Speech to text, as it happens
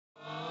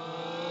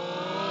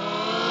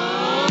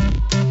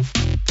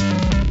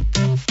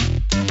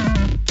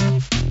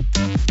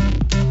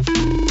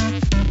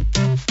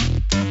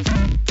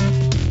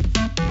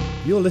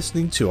You're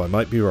listening to I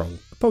Might Be Wrong,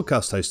 a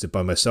podcast hosted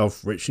by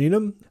myself, Rich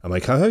Newnham, and my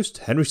co-host,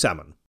 Henry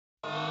Salmon.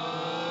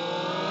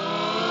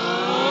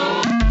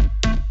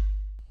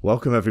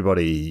 Welcome,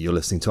 everybody. You're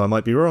listening to I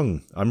Might Be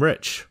Wrong. I'm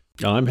Rich.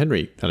 I'm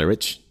Henry. Hello,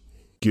 Rich.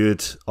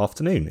 Good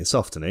afternoon. It's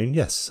afternoon.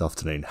 Yes,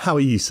 afternoon. How are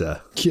you, sir?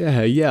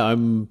 Yeah,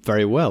 I'm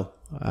very well.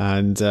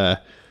 And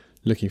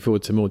looking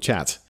forward to more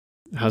chat.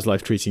 How's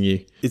life treating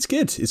you? It's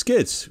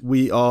good.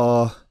 We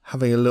are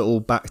having a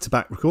little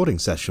back-to-back recording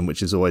session,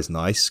 which is always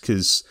nice,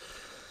 because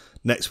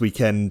next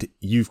weekend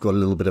you've got a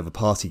little bit of a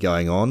party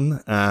going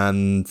on,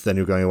 and then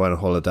you're going away on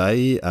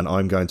holiday, and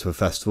I'm going to a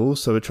festival.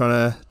 So we're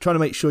trying to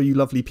make sure you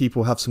lovely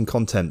people have some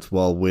content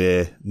while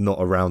we're not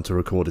around to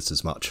record it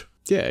as much.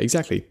 Yeah,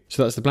 exactly.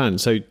 So that's the plan.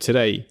 So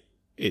today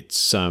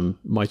it's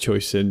my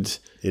choice, and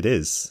it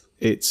is.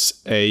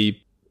 It's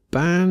a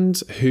band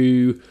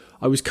who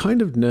I was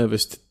kind of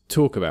nervous to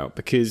talk about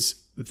because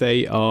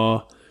they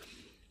are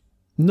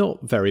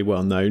not very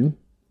well known,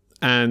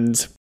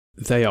 and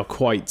they are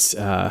quite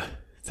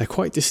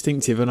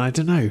distinctive, and I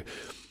don't know,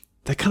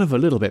 they're kind of a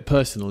little bit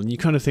personal, and you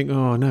kind of think,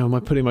 oh no, am I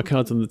putting my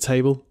cards on the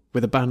table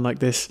with a band like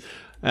this?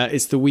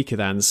 It's the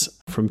Weakerthans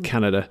from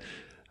Canada,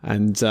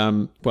 and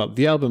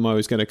the album I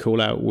was going to call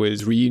out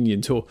was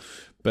Reunion Tour,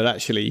 but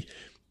actually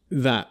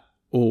that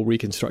or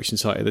Reconstruction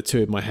Site are the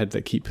two in my head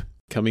that keep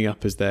coming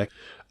up as their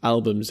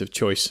albums of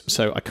choice.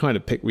 So I kind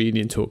of picked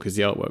Reunion Tour because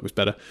the artwork was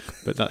better,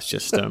 but that's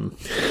just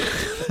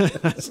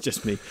that's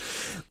just me.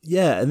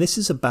 Yeah, and this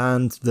is a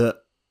band that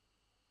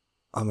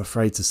I'm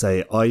afraid to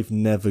say I've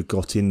never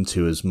got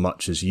into as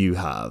much as you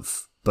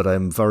have, but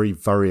I'm very,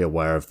 very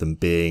aware of them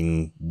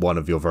being one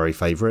of your very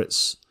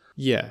favourites.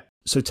 Yeah.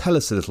 So tell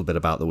us a little bit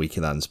about the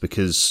Weakerthans,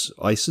 because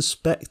I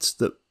suspect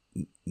that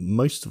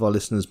most of our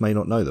listeners may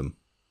not know them.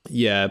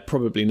 Yeah,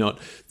 probably not.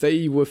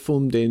 They were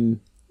formed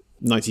in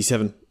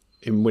 97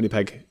 in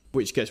Winnipeg,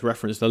 which gets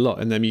referenced a lot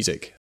in their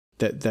music.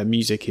 Their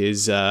music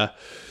is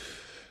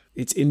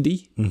it's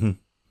indie,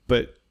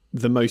 but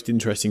the most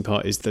interesting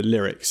part is the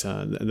lyrics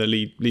and the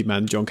lead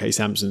man John K.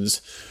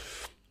 Samson's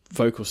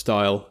vocal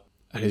style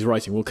and his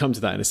writing. We'll come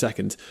to that in a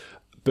second,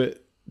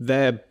 but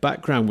their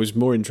background was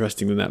more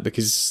interesting than that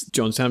because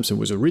John Samson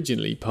was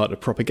originally part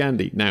of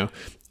Propagandhi. Now,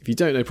 if you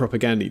don't know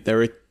Propagandhi,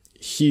 they're a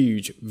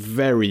huge,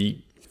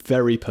 very,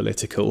 very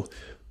political,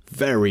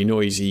 very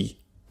noisy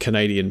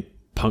Canadian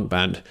punk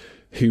band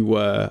who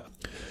were,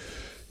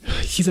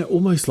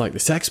 almost like the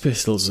Sex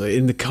Pistols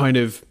in the kind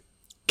of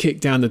kick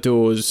down the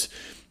doors,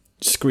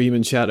 scream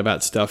and shout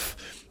about stuff.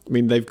 I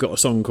mean, they've got a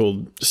song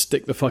called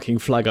 "Stick the Fucking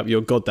Flag Up Your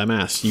Goddamn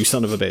Ass, You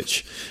Son of a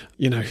Bitch."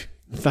 You know,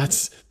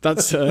 that's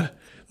a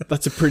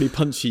pretty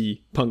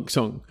punchy punk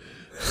song.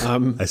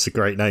 That's a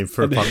great name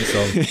for a punk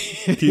song.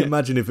 Can you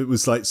imagine if it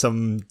was like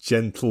some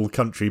gentle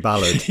country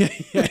ballad?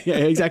 yeah,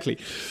 exactly.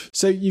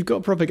 So you've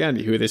got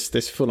Propagandhi, who are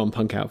this full-on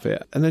punk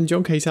outfit, and then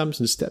John K.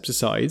 Samson steps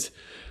aside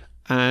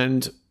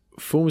and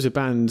forms a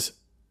band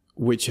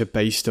which are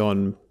based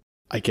on,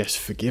 I guess,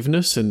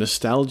 forgiveness and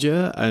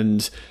nostalgia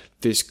and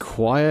this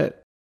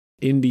quiet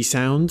indie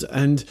sound.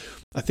 And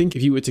I think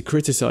if you were to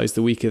criticise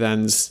the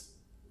Weakerthans,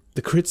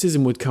 the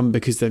criticism would come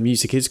because their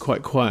music is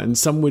quite quiet, and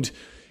some would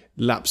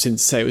lapse in to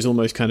say it was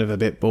almost kind of a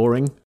bit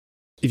boring.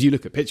 If you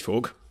look at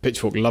Pitchfork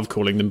love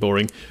calling them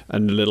boring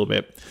and a little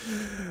bit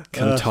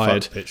kind of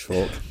tired.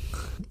 Pitchfork.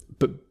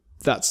 But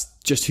that's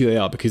just who they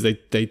are because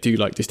they do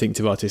like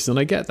distinctive artists, and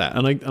I get that.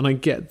 And I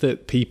get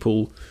that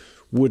people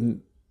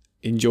wouldn't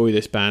enjoy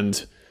this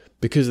band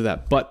because of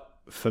that. But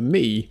for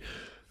me,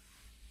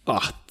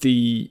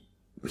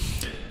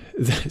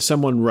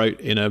 someone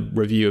wrote in a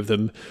review of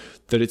them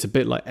that it's a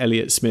bit like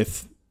Elliott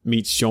Smith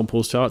meets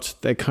Jean-Paul Sartre.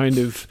 They're kind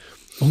of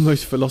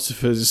almost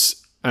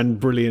philosophers and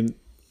brilliant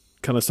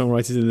kind of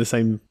songwriters in the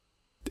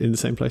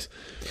same place.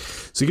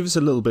 So give us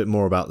a little bit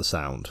more about the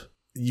sound.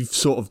 You've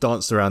sort of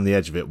danced around the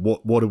edge of it.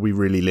 What are we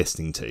really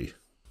listening to?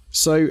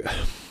 So,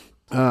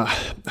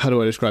 how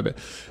do I describe it?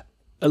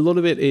 A lot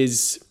of it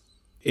it's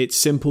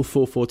simple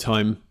 4/4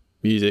 time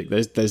music.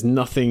 There's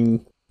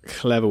nothing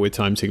clever with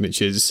time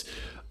signatures.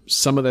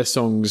 Some of their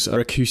songs are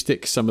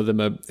acoustic. Some of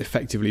them are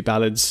effectively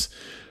ballads.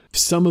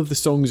 Some of the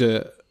songs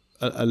are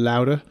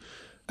louder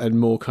and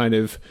more kind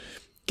of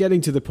getting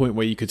to the point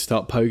where you could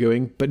start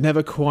pogoing, but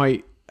never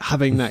quite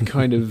having that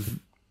kind of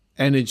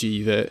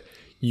energy that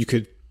you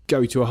could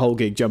go to a whole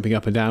gig jumping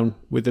up and down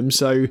with them.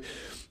 So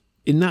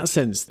in that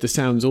sense, the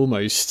sound's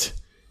almost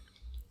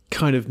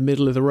kind of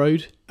middle of the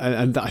road.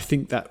 And I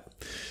think that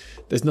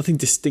there's nothing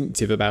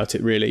distinctive about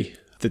it, really.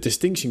 The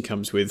distinction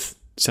comes with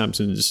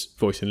Samson's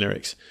voice and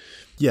lyrics.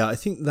 Yeah, I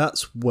think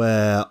that's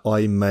where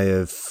I may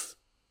have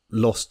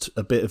lost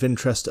a bit of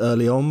interest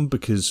early on,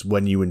 because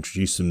when you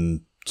introduced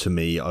them to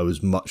me, I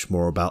was much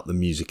more about the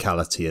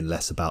musicality and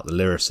less about the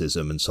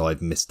lyricism, and so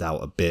I've missed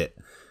out a bit,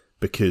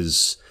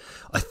 because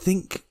I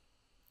think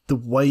the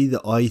way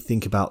that I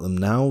think about them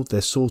now,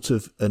 they're sort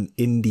of an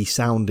indie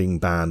sounding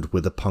band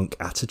with a punk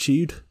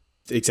attitude.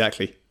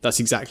 Exactly. That's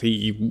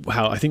exactly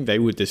how I think they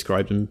would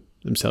describe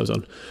themselves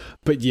on.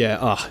 But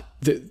yeah,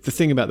 the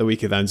thing about the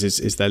Weakerthans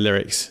is their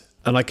lyrics.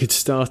 And I could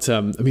start,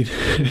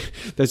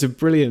 there's a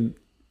brilliant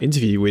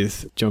interview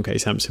with John K.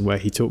 Samson where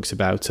he talks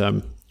about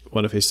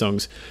one of his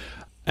songs,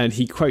 and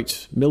he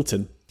quotes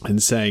Milton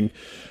and saying,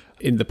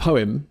 in the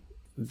poem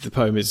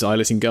is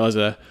Ilis in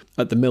Gaza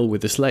at the mill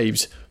with the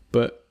slaves,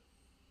 but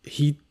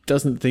he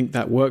doesn't think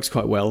that works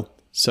quite well,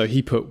 so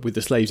he put with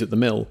the slaves at the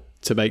mill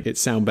to make it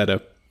sound better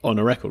on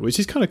a record, which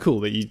is kind of cool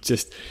that you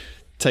just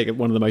take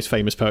one of the most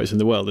famous poets in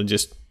the world and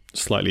just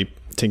slightly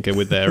tinker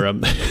with their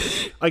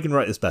I can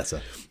write this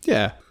better.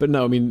 Yeah, but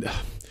no, I mean,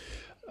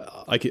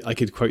 I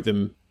could quote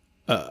them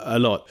a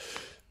lot.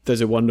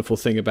 There's a wonderful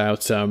thing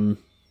about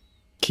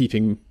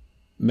keeping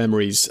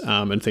memories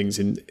and things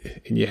in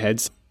your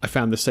heads. I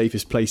found the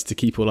safest place to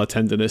keep all our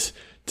tenderness,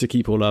 to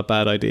keep all our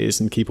bad ideas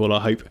and keep all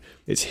our hope.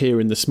 It's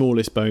here in the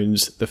smallest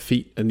bones, the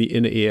feet and the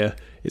inner ear.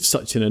 It's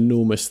such an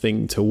enormous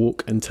thing to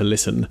walk and to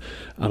listen.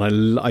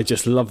 And I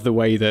just love the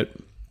way that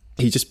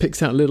he just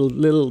picks out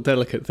little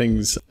delicate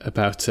things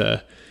about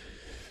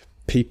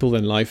people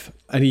and life.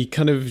 And he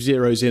kind of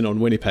zeroes in on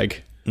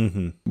Winnipeg,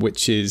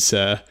 which is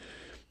a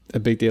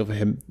big deal for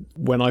him.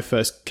 When I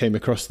first came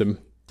across them,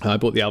 I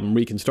bought the album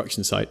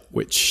Reconstruction Site,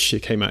 which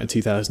came out in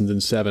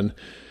 2007.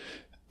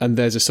 And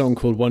there's a song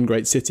called One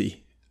Great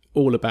City,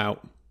 all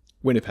about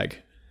Winnipeg.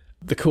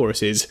 The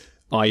chorus is,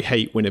 I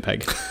hate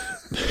Winnipeg.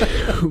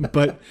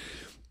 but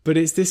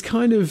it's this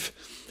kind of,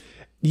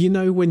 you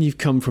know, when you've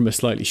come from a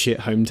slightly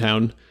shit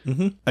hometown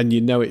and you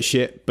know it's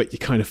shit, but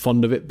you're kind of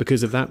fond of it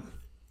because of that.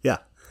 Yeah.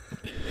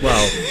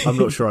 Well, I'm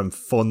not sure I'm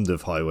fond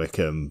of High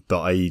Wycombe,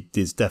 but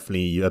it's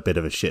definitely a bit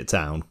of a shit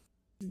town.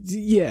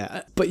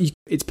 Yeah, but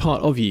it's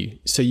part of you,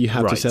 so you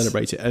have to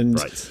celebrate it. And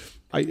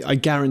I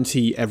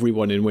guarantee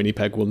everyone in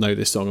Winnipeg will know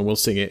this song and will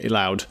sing it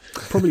loud.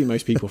 Probably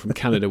most people from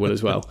Canada will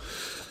as well.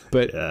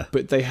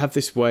 But they have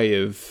this way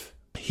of,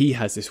 he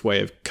has this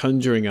way of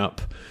conjuring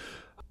up,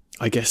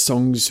 I guess,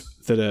 songs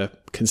that are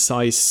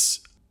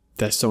concise.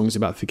 They're songs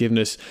about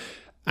forgiveness.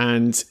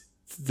 And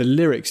the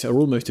lyrics are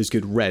almost as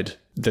good read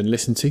than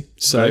listened to.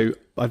 So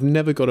I've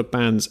never got a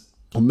band's,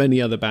 or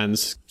many other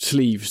bands,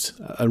 sleeves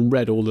and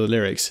read all the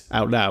lyrics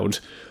out loud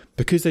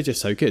because they're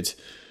just so good.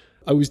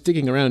 I was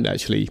digging around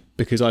actually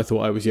because I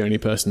thought I was the only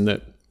person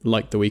that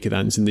liked the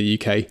Weakerthans in the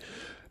UK.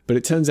 But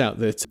it turns out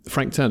that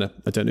Frank Turner,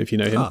 I don't know if you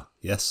know him.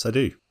 Yes, I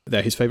do.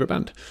 They're his favourite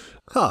band.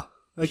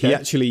 Okay. He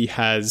actually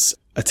has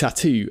a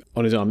tattoo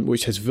on his arm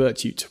which has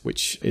Virtute,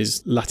 which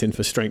is Latin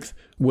for strength.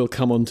 We'll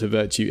come on to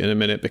Virtute in a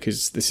minute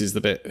because this is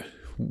the bit,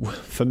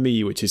 for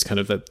me, which is kind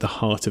of the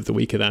heart of the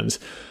Weakerthans.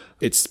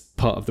 It's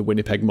part of the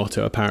Winnipeg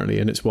motto, apparently,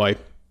 and it's why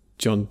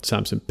John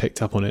Samson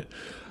picked up on it.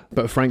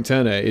 But Frank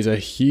Turner is a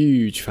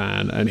huge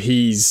fan, and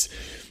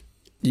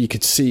you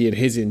could see in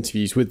his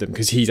interviews with them,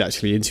 because he's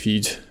actually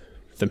interviewed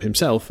them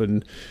himself,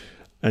 and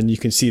you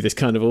can see this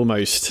kind of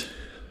almost,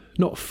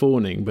 not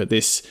fawning, but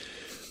this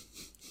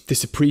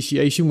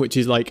appreciation, which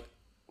is like,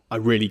 I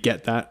really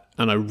get that,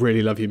 and I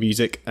really love your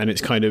music, and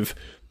it's kind of,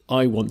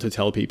 I want to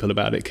tell people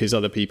about it, because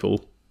other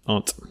people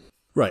aren't.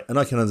 Right, and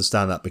I can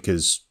understand that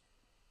because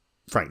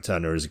Frank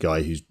Turner is a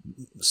guy who's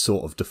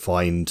sort of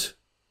defined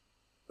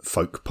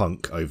folk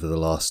punk over the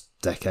last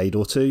decade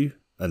or two,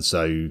 and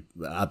so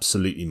it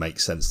absolutely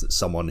makes sense that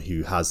someone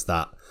who has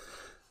that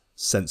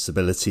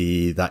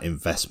sensibility, that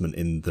investment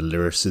in the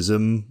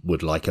lyricism,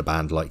 would like a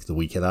band like the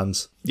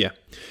Weakerthans. Yeah.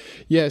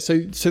 So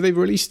they've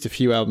released a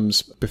few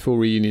albums before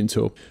Reunion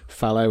Tour,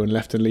 Fallow and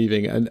Left and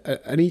Leaving,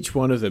 and each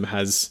one of them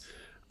has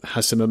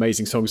some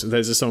amazing songs.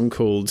 There's a song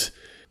called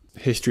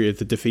History of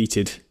the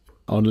Defeated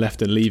on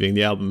Left and Leaving,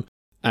 the album,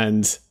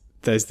 and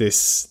there's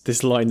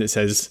this line that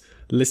says,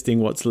 listing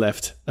what's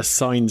left, a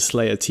signed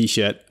Slayer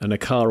t-shirt and a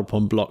car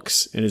upon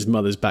blocks in his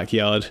mother's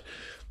backyard,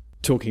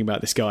 talking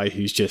about this guy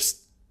who's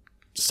just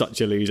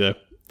such a loser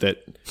that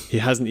he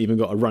hasn't even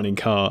got a running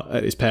car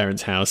at his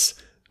parents' house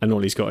and all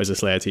he's got is a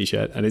Slayer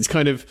t-shirt. And it's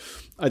kind of,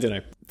 I don't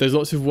know, there's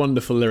lots of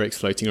wonderful lyrics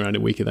floating around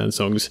in Weakerthans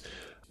songs,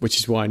 which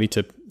is why I need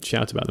to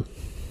shout about them.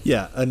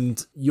 Yeah,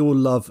 and your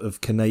love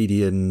of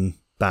Canadian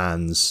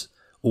bands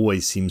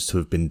always seems to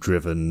have been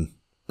driven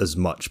as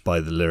much by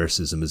the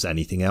lyricism as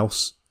anything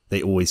else.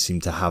 They always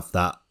seem to have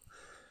that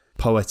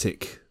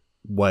poetic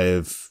way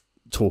of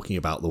talking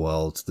about the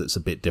world that's a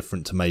bit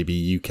different to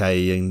maybe UK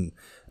and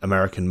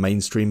American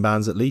mainstream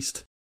bands, at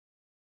least.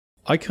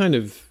 I kind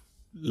of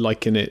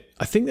liken it,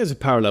 I think there's a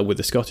parallel with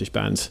the Scottish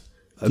bands,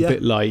 a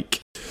bit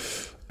like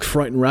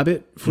Frightened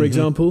Rabbit, for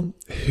example,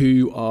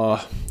 who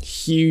are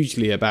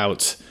hugely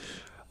about,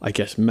 I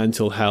guess,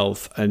 mental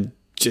health and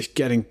just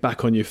getting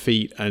back on your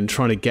feet and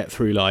trying to get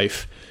through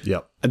life.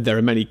 Yep. And there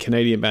are many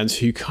Canadian bands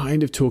who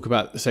kind of talk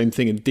about the same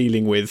thing and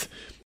dealing with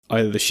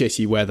either the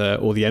shitty weather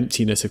or the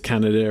emptiness of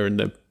Canada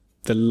and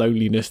the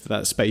loneliness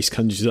that space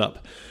conjures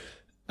up.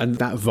 And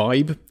that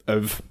vibe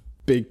of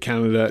big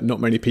Canada,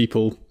 not many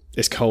people,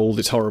 it's cold,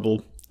 it's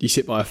horrible. You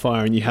sit by a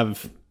fire and you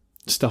have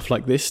stuff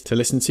like this to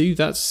listen to.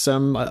 That's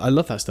I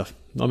love that stuff.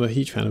 I'm a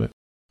huge fan of it.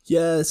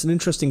 Yeah, it's an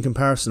interesting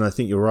comparison. I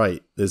think you're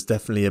right. There's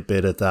definitely a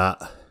bit of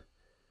that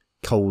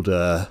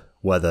colder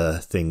weather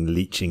thing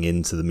leaching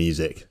into the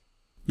music.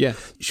 Yeah.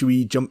 Should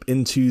we jump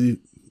into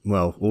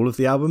well, all of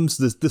the albums,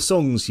 the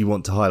songs you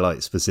want to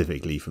highlight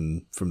specifically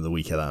from the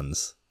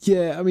Weakerthans.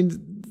 Yeah, I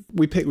mean,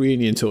 we picked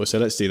Reunion Tour, so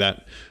let's do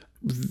that.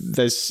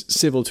 There's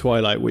Civil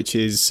Twilight, which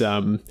is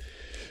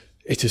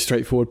it's a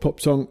straightforward pop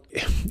song.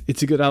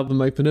 It's a good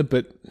album opener,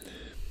 but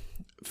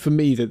for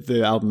me,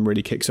 the album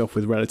really kicks off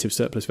with Relative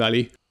Surplus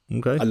Value.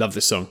 Okay. I love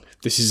this song.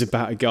 This is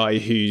about a guy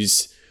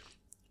who's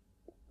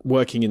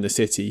working in the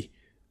city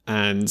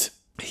and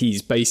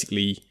he's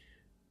basically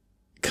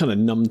kind of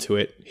numb to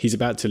it. He's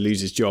about to lose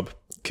his job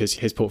because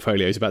his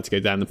portfolio is about to go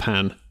down the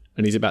pan,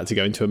 and he's about to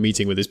go into a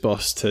meeting with his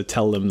boss to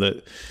tell them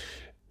that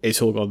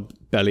it's all gone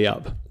belly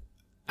up.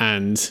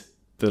 And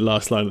the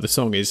last line of the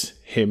song is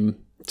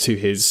him to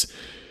his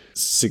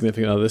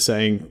significant other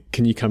saying,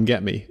 "Can you come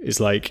get me?" It's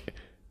like,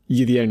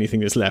 you're the only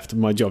thing that's left.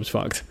 My job's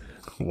fucked.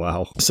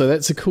 Wow. So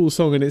that's a cool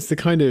song, and it's the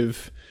kind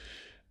of,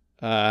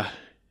 I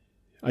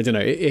don't know,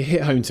 it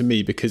hit home to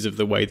me because of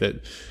the way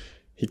that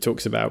he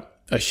talks about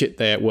a shit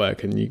day at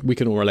work, and we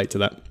can all relate to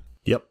that.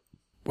 Yep.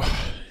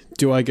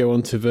 Do I go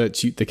on to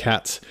Virtue the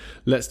Cat?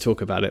 Let's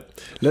talk about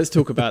it. Let's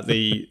talk about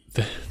the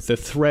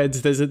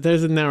threads. There's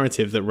a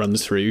narrative that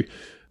runs through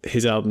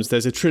his albums.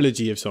 There's a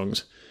trilogy of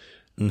songs,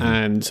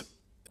 and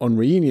on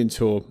Reunion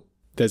Tour,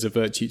 there's a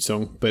Virtue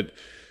song, but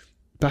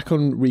back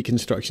on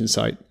Reconstruction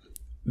Site,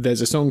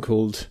 there's a song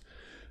called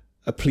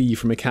A Plea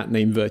from a Cat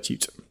Named Virtue.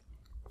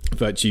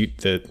 Virtue,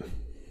 the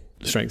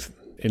strength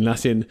in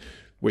Latin,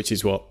 which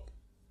is what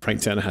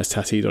Frank Turner has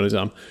tattooed on his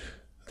arm.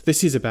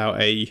 This is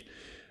about a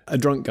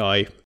drunk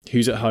guy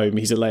who's at home,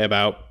 he's a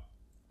layabout,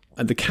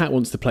 and the cat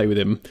wants to play with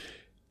him.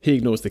 He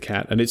ignores the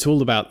cat, and it's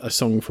all about a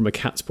song from a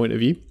cat's point of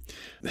view.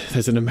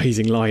 There's an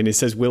amazing line. It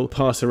says, "We'll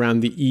pass around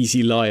the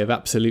easy lie of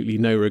absolutely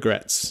no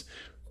regrets,"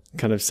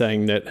 kind of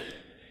saying that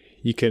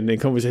you can, in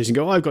conversation,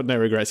 go, "I've got no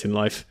regrets in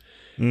life."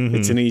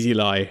 It's an easy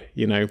lie,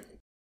 you know. Of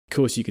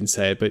course you can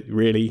say it, but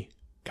really,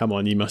 come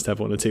on, you must have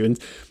one or two.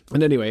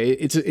 And anyway,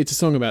 it's a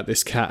song about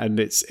this cat, and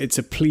it's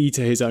a plea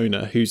to his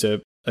owner, who's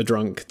a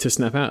drunk, to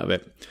snap out of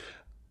it.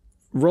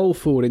 Roll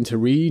forward into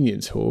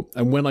Reunion Tour,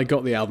 and when I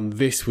got the album,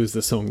 this was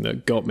the song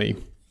that got me.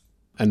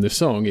 And the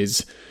song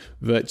is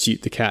Virtue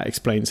the Cat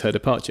explains her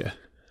departure.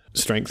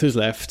 Strength has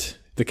left,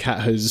 the cat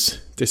has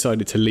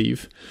decided to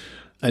leave,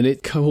 and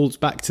it calls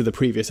back to the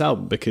previous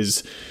album,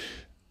 because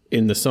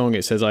in the song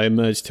it says, "I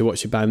emerged to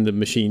watch abandoned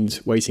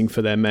machines waiting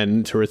for their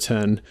men to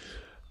return.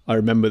 I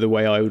remember the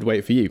way I would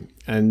wait for you."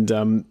 And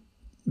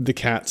the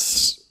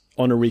cat's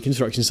on a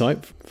reconstruction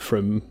site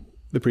from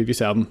the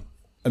previous album,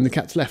 and the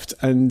cat's left.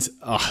 And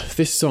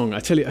this song, I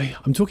tell you,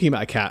 I'm talking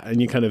about a cat,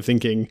 and you're kind of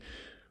thinking,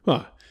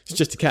 well, it's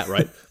just a cat,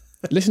 right?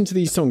 Listen to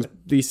these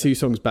two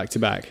songs back to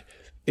back.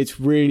 It's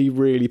really,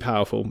 really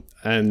powerful,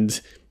 and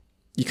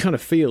you kind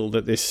of feel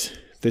that this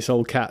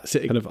old cat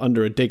sitting kind of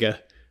under a digger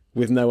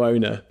with no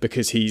owner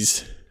because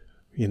he's,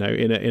 you know,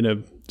 in a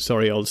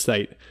sorry old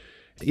state.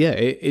 Yeah,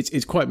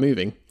 it's quite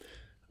moving.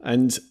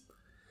 And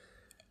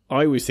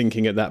I was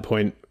thinking at that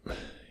point,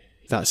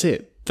 that's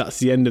it. That's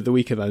the end of the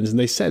Weakerthans. And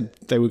they said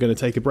they were going to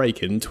take a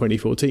break in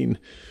 2014.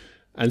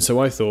 And so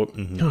I thought,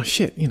 oh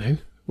shit, you know,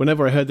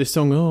 whenever I heard this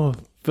song,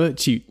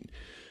 Virtue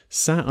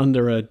sat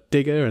under a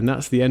digger, and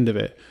that's the end of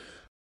it.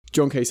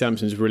 John K.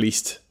 Samson's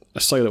released a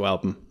solo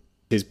album.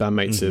 His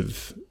bandmates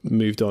have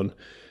moved on.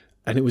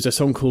 And it was a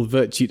song called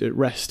Virtue at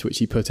Rest, which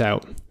he put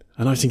out.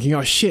 And I was thinking,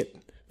 oh shit,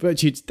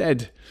 Virtue's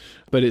dead.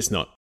 But it's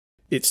not.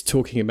 It's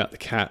talking about the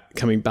cat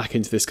coming back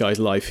into this guy's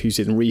life who's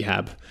in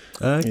rehab.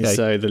 Okay.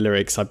 So the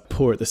lyrics, "I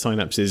pour at the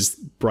synapses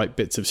bright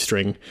bits of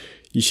string.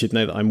 You should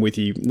know that I'm with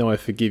you. Know I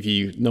forgive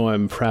you. Know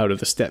I'm proud of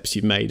the steps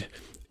you've made."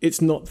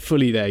 It's not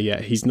fully there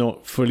yet. He's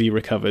not fully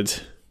recovered.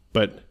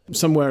 But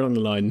somewhere along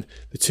the line,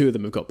 the two of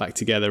them have got back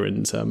together,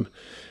 and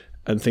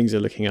things are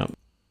looking up.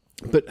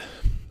 But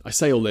I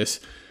say all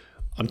this,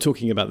 I'm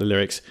talking about the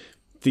lyrics.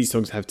 These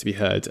songs have to be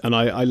heard, and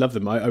I love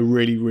them. I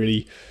really,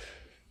 really,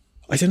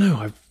 I don't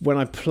know. When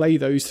I play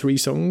those three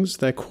songs,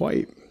 they're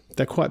quite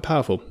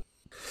powerful.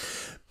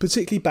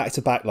 Particularly back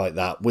to back like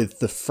that, with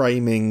the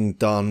framing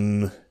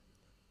done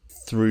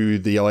through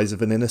the eyes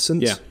of an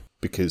innocent. Yeah.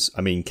 Because,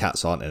 I mean,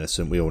 cats aren't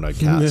innocent. We all know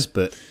cats,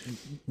 but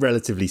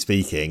relatively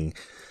speaking,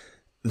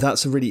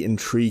 that's a really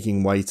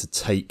intriguing way to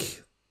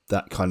take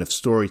that kind of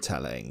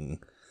storytelling.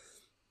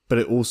 But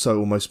it also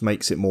almost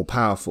makes it more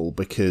powerful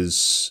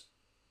because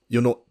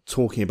you're not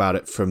talking about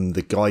it from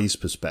the guy's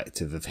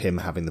perspective of him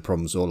having the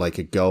problems, or like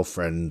a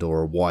girlfriend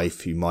or a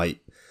wife who might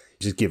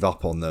just give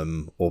up on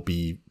them or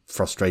be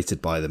frustrated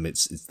by them.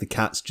 It's the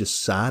cat's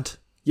just sad.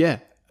 Yeah,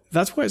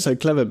 that's why it's so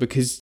clever,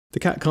 because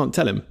the cat can't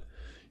tell him.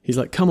 He's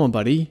like, "Come on,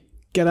 buddy,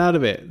 get out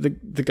of it."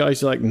 The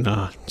guy's like,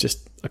 "Nah,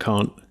 just I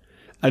can't."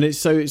 And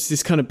it's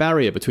this kind of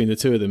barrier between the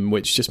two of them,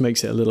 which just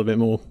makes it a little bit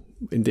more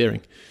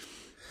endearing.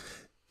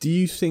 Do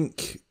you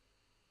think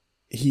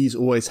he's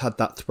always had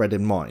that thread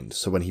in mind?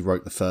 So when he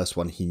wrote the first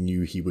one, he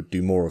knew he would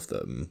do more of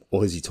them,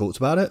 or has he talked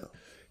about it?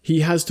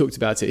 He has talked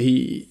about it.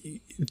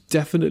 He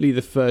definitely,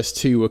 the first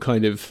two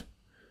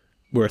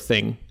were a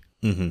thing.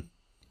 Mm-hmm.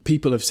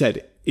 People have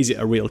said, "Is it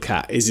a real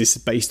cat? Is this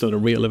based on a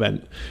real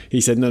event?"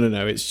 He said,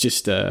 "No. It's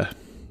just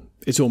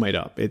It's all made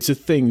up. It's a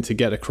thing to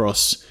get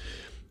across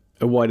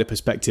a wider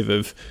perspective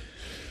of,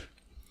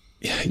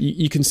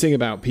 you can sing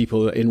about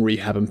people in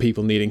rehab and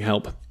people needing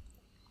help,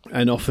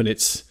 and often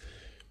it's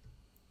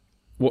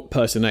what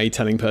person A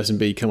telling person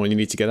B, come on, you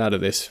need to get out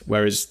of this.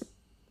 Whereas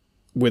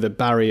with a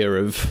barrier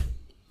of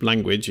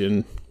language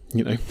and,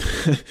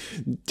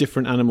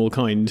 different animal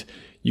kind,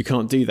 you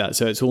can't do that.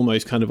 So it's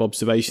almost kind of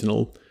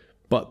observational,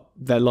 but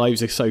their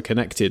lives are so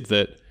connected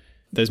that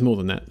there's more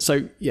than that.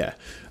 So yeah,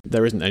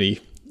 there isn't any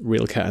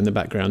real cat in the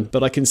background,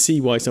 but I can see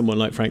why someone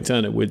like Frank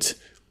Turner would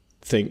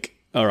think,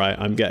 all right,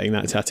 I'm getting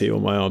that tattoo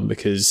on my arm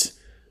because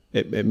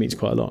it means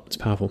quite a lot. It's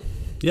powerful.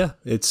 Yeah,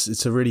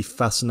 it's a really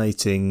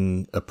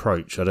fascinating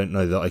approach. I don't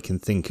know that I can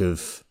think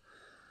of...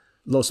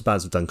 Lots of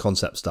bands have done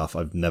concept stuff.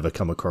 I've never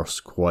come across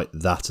quite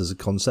that as a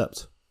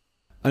concept.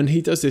 And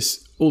he does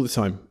this all the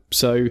time.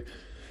 So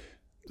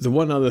the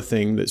one other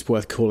thing that's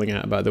worth calling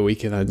out about The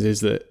Weakerthans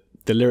is that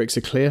the lyrics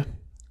are clear.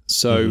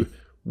 So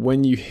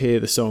when you hear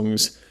the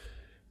songs,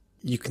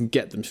 you can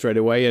get them straight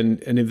away.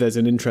 And if there's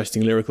an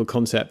interesting lyrical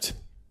concept,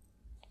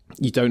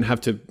 you don't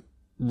have to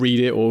read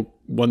it or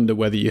wonder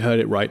whether you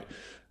heard it right.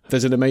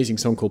 There's an amazing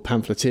song called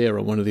Pamphleteer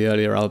on one of the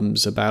earlier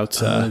albums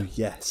about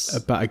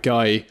about a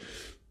guy.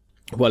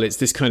 Well, it's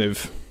this kind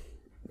of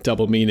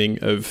double meaning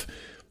of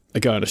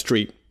a guy on a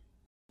street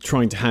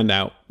trying to hand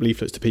out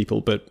leaflets to people,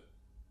 but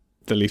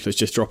the leaflet's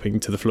just dropping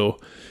to the floor.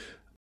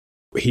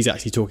 He's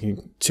actually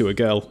talking to a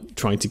girl,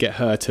 trying to get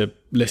her to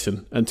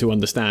listen and to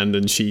understand,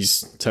 and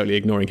she's totally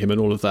ignoring him,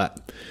 and all of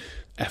that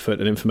effort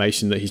and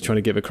information that he's trying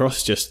to give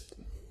across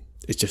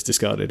it's just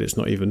discarded. It's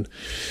not even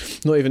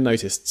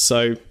noticed.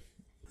 So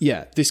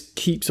yeah, this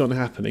keeps on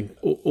happening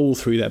all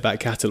through their back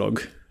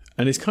catalogue,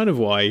 and it's kind of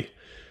why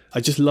I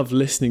just love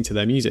listening to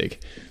their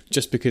music,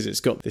 just because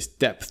it's got this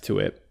depth to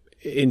it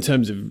in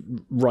terms of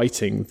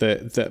writing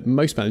that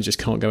most bands just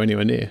can't go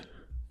anywhere near.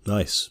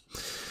 Nice.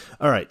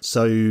 All right,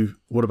 so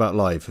what about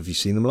live? Have you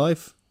seen them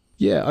live?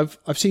 Yeah,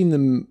 I've seen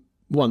them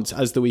once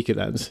as The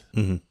Weakerthans,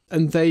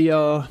 and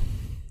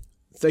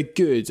they're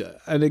good.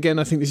 And again,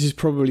 I think this is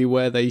probably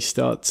where they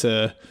start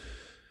to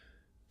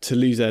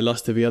lose their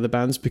lust of the other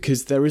bands,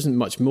 because there isn't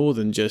much more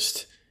than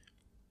just,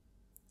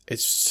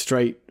 it's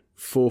straight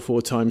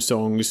 4/4 time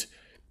songs,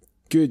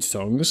 good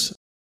songs.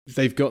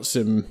 They've got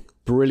some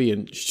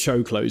brilliant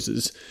show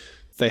closers.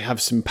 They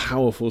have some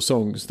powerful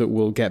songs that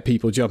will get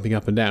people jumping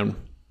up and down.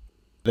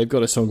 They've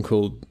got a song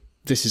called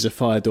This Is a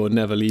Fire Door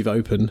Never Leave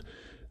Open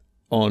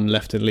on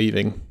Left and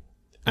Leaving.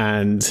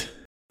 And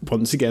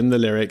once again, the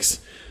lyrics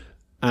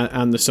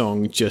and the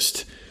song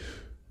just,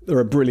 they're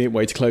a brilliant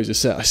way to close a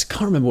set. I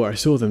can't remember where I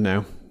saw them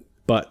now,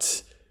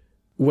 but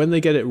when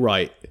they get it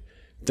right,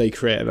 they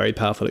create a very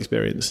powerful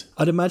experience.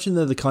 I'd imagine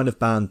they're the kind of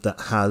band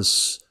that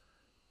has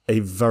a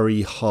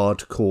very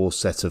hardcore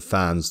set of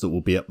fans that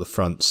will be up the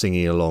front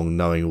singing along,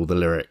 knowing all the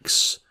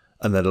lyrics,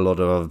 and then a lot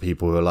of other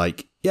people who are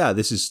like, yeah,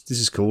 this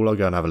is cool, I'll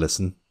go and have a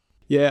listen.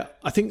 Yeah,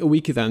 I think the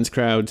Weakerthans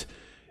crowd,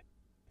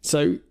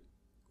 so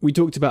we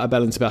talked about a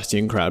Belle and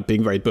Sebastian crowd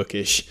being very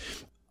bookish.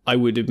 I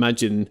would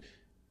imagine,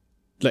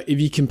 like, if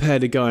you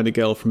compared a guy and a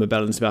girl from a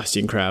Belle and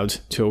Sebastian crowd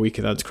to a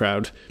Weakerthans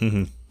crowd,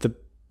 the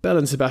Belle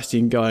and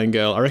Sebastian guy and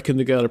girl, I reckon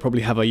the girl would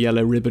probably have a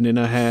yellow ribbon in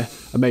her hair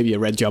and maybe a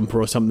red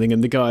jumper or something,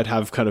 and the guy would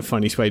have kind of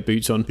funny suede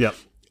boots on. Yep.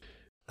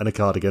 And a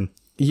cardigan.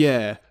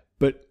 Yeah,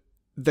 but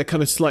they're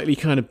kind of slightly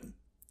kind of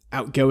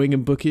outgoing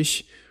and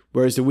bookish,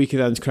 whereas the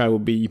Weakerthans crowd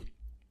would be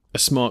a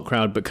smart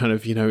crowd, but kind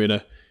of,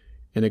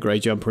 in a grey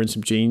jumper and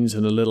some jeans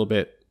and a little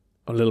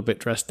bit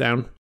dressed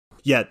down.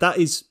 Yeah, that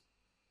is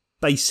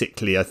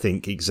basically, I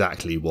think,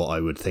 exactly what I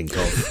would think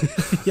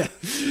of.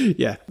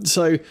 Yeah.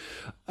 So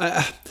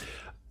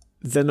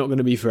they're not going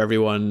to be for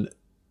everyone.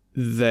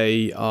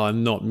 They are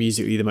not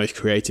musically the most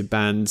creative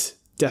band.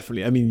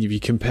 Definitely. I mean, if you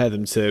compare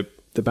them to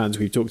the bands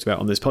we've talked about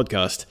on this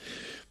podcast,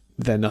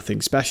 they're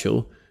nothing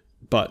special.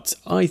 But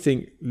I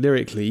think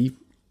lyrically,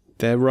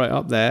 they're right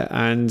up there,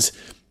 and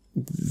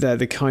they're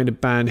the kind of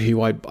band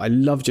who I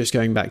love just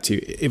going back to.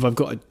 If I've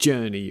got a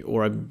journey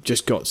or I've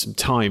just got some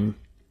time,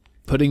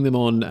 putting them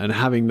on and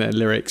having their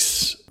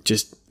lyrics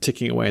just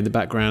ticking away in the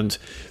background.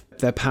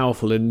 They're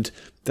powerful and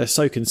they're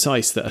so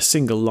concise that a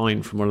single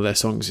line from one of their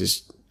songs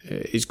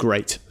is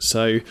great.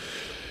 So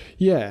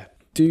yeah,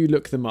 do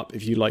look them up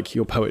if you like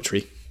your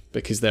poetry,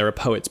 because they're a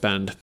poets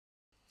band.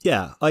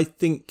 Yeah, I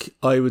think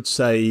I would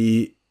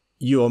say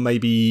you are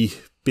maybe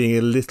being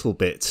a little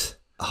bit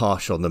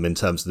harsh on them in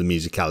terms of the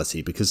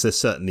musicality, because they're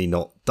certainly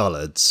not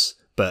dullards,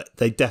 but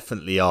they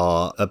definitely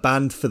are a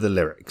band for the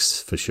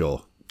lyrics, for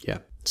sure. Yeah.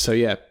 So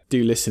yeah,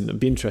 do listen and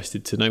be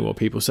interested to know what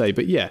people say.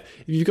 But yeah,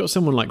 if you've got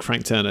someone like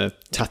Frank Turner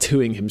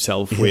tattooing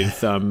himself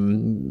with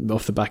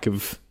off the back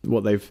of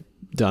what they've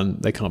done,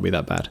 they can't be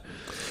that bad.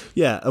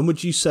 Yeah, and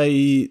would you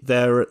say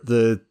they're at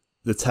the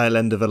tail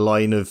end of a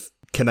line of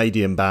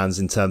Canadian bands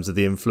in terms of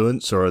the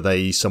influence, or are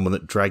they someone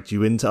that dragged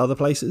you into other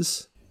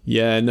places?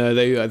 Yeah, no,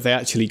 they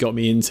actually got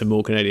me into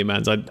more Canadian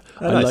bands. I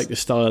like the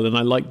style, and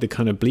I like the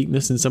kind of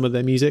bleakness in some of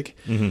their music.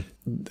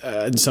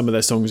 And some of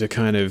their songs are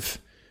kind of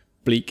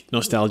bleak,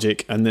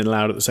 nostalgic, and then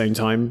loud at the same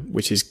time,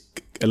 which is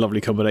a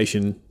lovely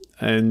combination.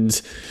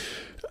 And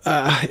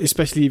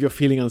especially if you're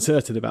feeling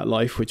uncertain about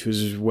life, which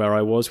was where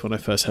I was when I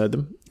first heard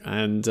them.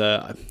 And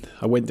I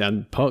went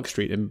down Park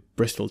Street in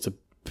Bristol to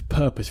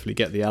purposefully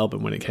get the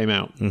album when it came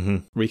out,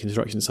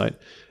 Reconstruction Site.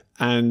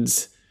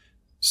 And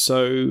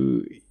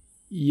so,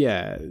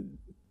 yeah,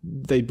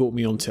 they brought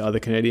me on to other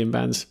Canadian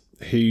bands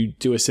who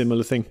do a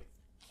similar thing.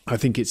 I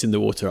think it's in the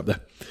water up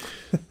there.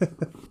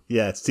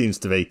 Yeah, it seems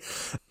to be.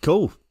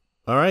 Cool.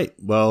 All right.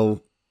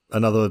 Well,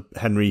 another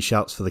Henry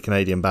Shouts for the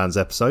Canadian Bands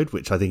episode,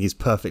 which I think is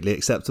perfectly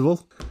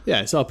acceptable.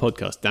 Yeah, it's our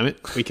podcast, damn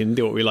it. We can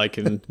do what we like.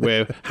 And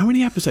how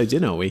many episodes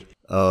in are we?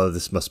 Oh,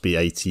 this must be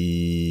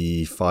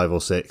 85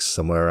 or 6,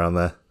 somewhere around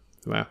there.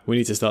 Wow, we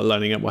need to start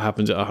lining up what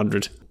happens at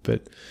 100,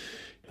 but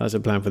that's a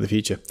plan for the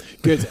future.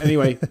 Good.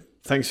 Anyway,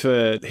 thanks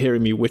for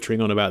hearing me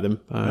wittering on about them.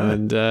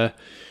 And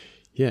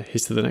yeah,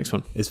 here's to the next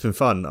one. It's been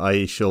fun.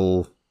 I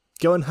shall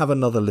go and have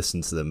another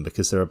listen to them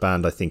because they're a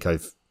band I think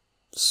I've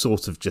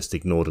sort of just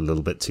ignored a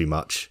little bit too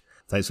much.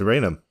 Thanks for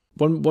bringing them.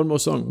 One more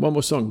song.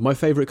 My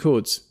favourite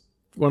chords.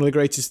 One of the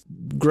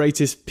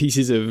greatest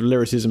pieces of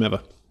lyricism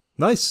ever.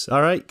 Nice.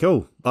 All right,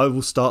 cool. I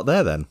will start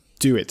there then.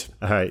 Do it.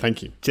 All right.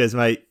 Thank you. Cheers,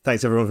 mate.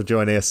 Thanks everyone for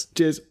joining us.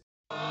 Cheers.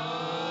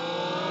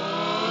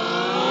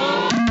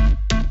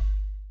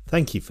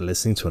 Thank you for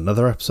listening to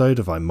another episode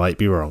of I Might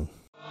Be Wrong.